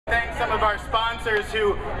of our sponsors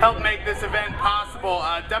who helped make this event possible.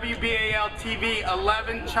 WBAL TV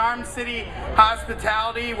 11, Charm City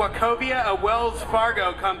Hospitality, Wachovia, a Wells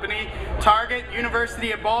Fargo company, Target,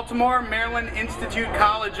 University of Baltimore, Maryland Institute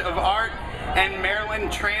College of Art, and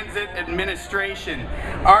Maryland Transit Administration.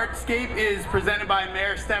 Artscape is presented by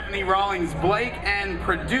Mayor Stephanie Rawlings Blake and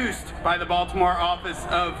produced by the Baltimore Office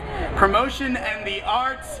of Promotion and the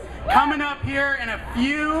Arts. Coming up here in a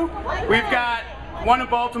few, we've got one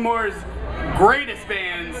of Baltimore's greatest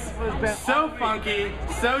bands. So funky,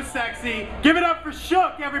 so sexy. Give it up for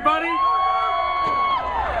Shook, everybody!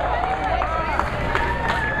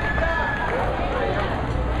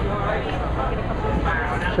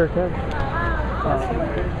 Sure can.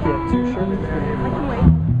 Yeah, 2 shirts. I can wait.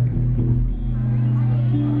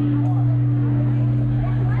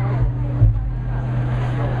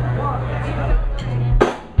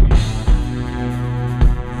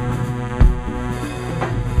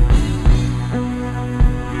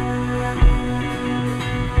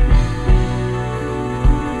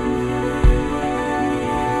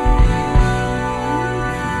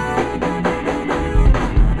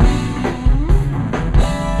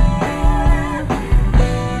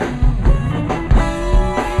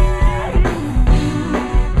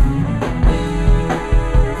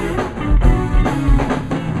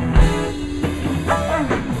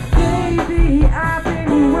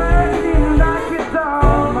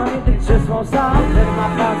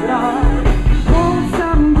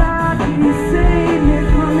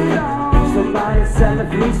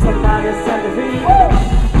 Somebody set me free.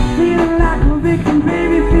 Feeling like a victim,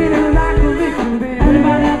 baby. Feeling like a victim, baby.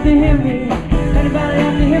 Anybody have to hear me? Anybody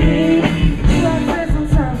have to hear me? I say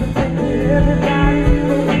sometimes I think that everybody's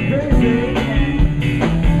going crazy.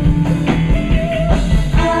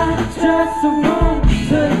 I just want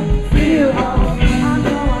to feel all. I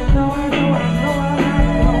know.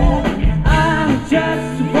 I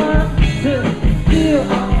just want to feel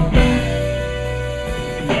all.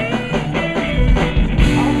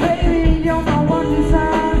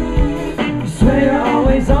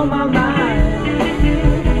 On my mind.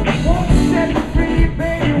 Won't you set me free,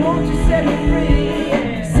 baby? Won't you set me free?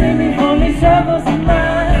 Save me from these troubles of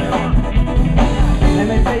mine. Let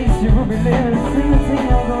me face you, ruby lips. Sing the thing I'm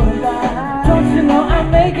gonna die. Don't you know I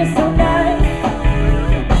make it so nice?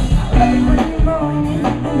 I love it when you moan,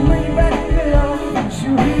 when you back the pillow. You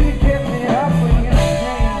really get me up when you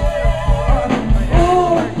scream.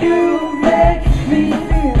 Oh, you make me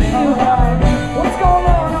feel alright. What's going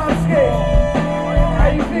on, Artscape?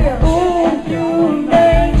 Oh, you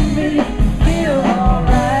make me feel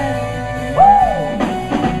alright. Woo!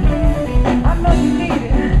 I know you need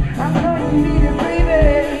it. I know you need it, baby.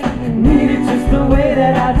 You need it just the way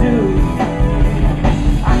that I do.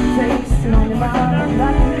 I can taste it on your mouth. I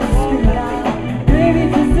can scream it out. Baby,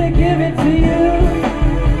 just to give it to you.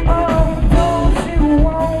 Oh, don't you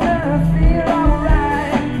wanna feel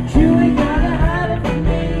alright? You ain't gotta hide it from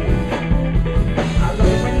me. I love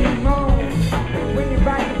it when you moan, when you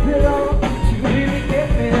bite the pillow.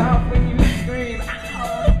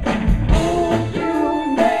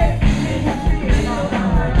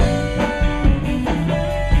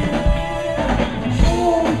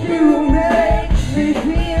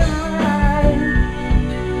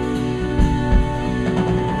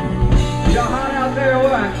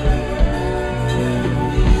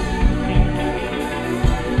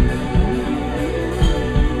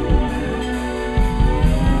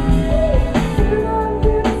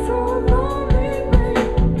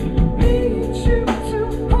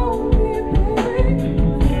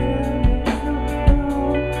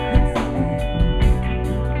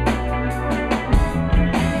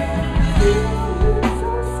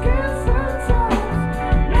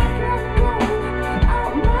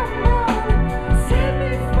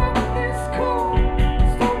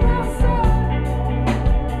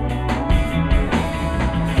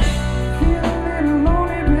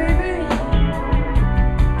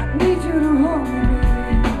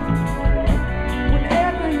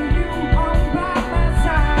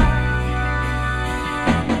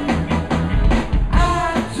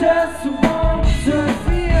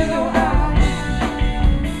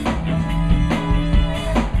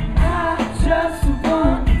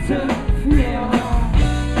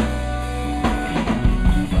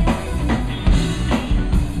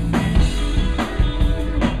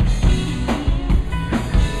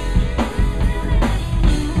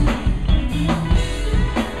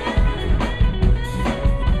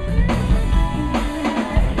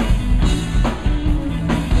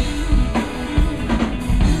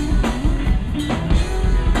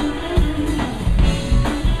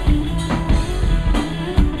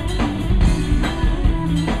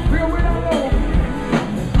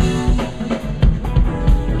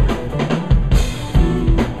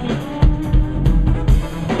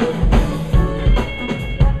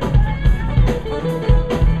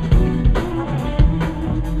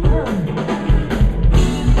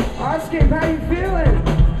 Artscape, how you feeling?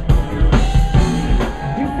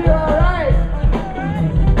 You feel alright?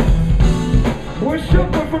 We're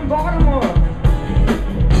Super from Baltimore.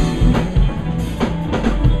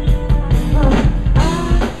 I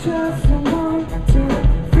just want to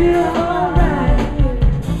feel alright.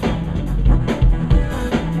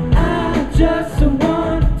 I just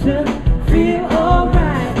want to feel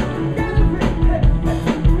alright.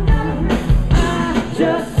 I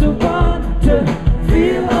just want to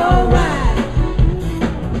feel alright.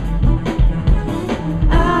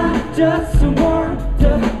 I just want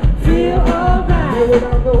to feel alright.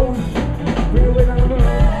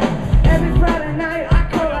 Every Friday night I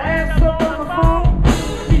call her ass up on the phone.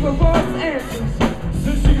 Leave her voice answers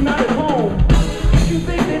since she's not at home. You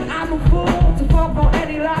think that I'm a fool to fall for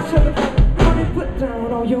any lie? Shut the fuck up. Honey, put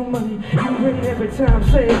down all your money. You win every time.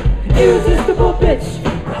 Say, irresistible bitch.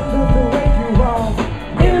 I love the way you walk.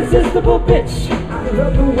 Irresistible bitch. I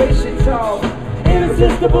love the way she talk.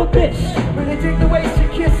 Irresistible bitch. Really dig the way she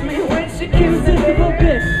kissed me when she kissed me. Irresistible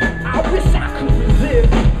bitch. I wish I could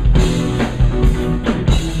resist.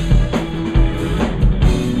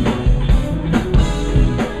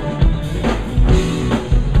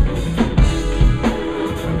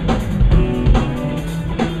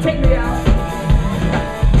 Take me out.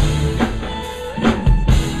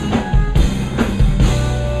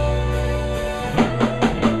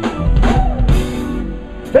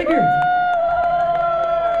 Thank you.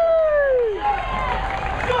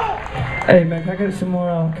 Hey man, can I get some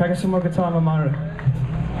more guitar on my monitor?